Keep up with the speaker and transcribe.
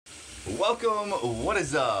Welcome, what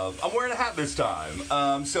is up? I'm wearing a hat this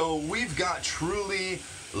time. So we've got Truly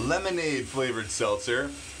lemonade flavored seltzer,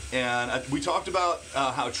 and we talked about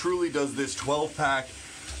how Truly does this 12-pack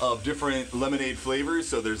of different lemonade flavors.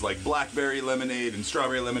 So there's like blackberry lemonade and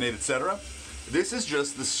strawberry lemonade, etc. This is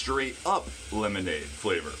just the straight up lemonade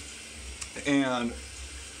flavor. And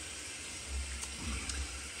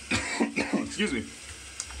excuse me.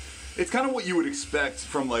 It's kind of what you would expect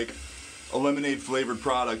from like a lemonade flavored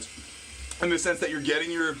product, in the sense that you're getting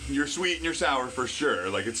your sweet and your sour for sure.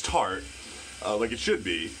 Like it's tart, like it should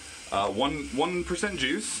be. 1%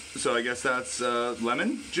 juice, so I guess that's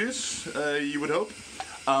lemon juice, you would hope.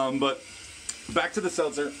 But back to the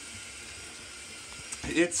seltzer.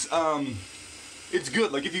 It's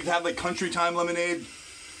good. Like if you've had like Country Time lemonade,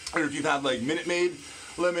 or if you've had like Minute Maid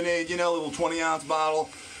lemonade, you know, little 20-ounce bottle,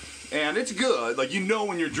 and it's good. Like you know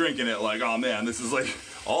when you're drinking it, like, oh man, this is like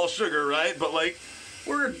all sugar, right? But like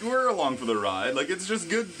we're along for the ride. Like it's just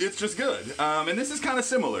good. It's just good. And this is kind of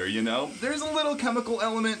similar, you know. There's a little chemical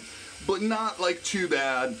element, but not like too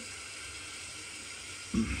bad.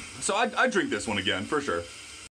 So I drink this one again for sure.